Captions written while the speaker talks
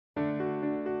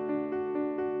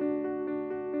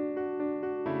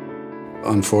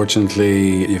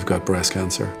Unfortunately, you've got breast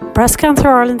cancer. Breast Cancer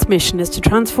Ireland's mission is to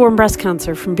transform breast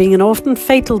cancer from being an often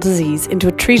fatal disease into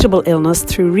a treatable illness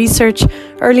through research,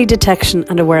 early detection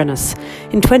and awareness.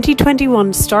 In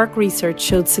 2021, Stark research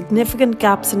showed significant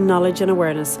gaps in knowledge and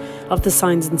awareness of the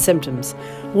signs and symptoms.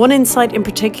 One insight in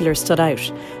particular stood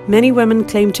out. Many women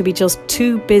claimed to be just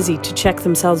too busy to check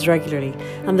themselves regularly,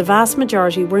 and the vast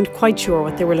majority weren't quite sure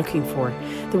what they were looking for.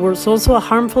 There was also a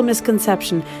harmful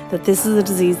misconception that this is a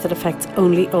disease that affects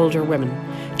only older women.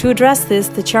 To address this,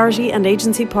 the charity and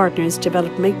agency partners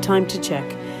developed Make Time to Check,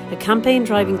 a campaign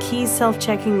driving key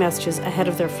self-checking messages ahead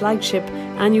of their flagship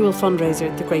annual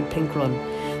fundraiser, the Great Pink Run.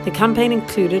 The campaign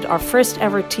included our first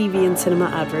ever TV and cinema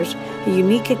advert, a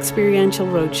unique experiential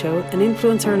roadshow, an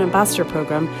influencer and ambassador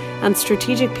programme, and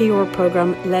strategic PR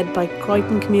programme led by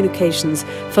Crichton Communications,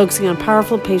 focusing on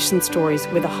powerful patient stories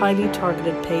with a highly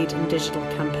targeted paid and digital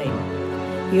campaign.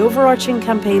 The overarching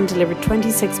campaign delivered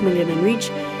 26 million in reach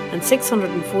and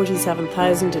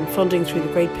 647,000 in funding through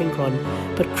the Great Pink Run,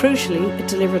 but crucially it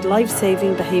delivered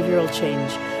life-saving behavioural change,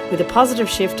 with a positive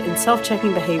shift in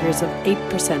self-checking behaviours of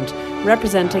 8%,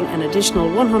 representing an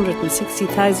additional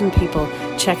 160,000 people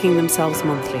checking themselves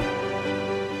monthly.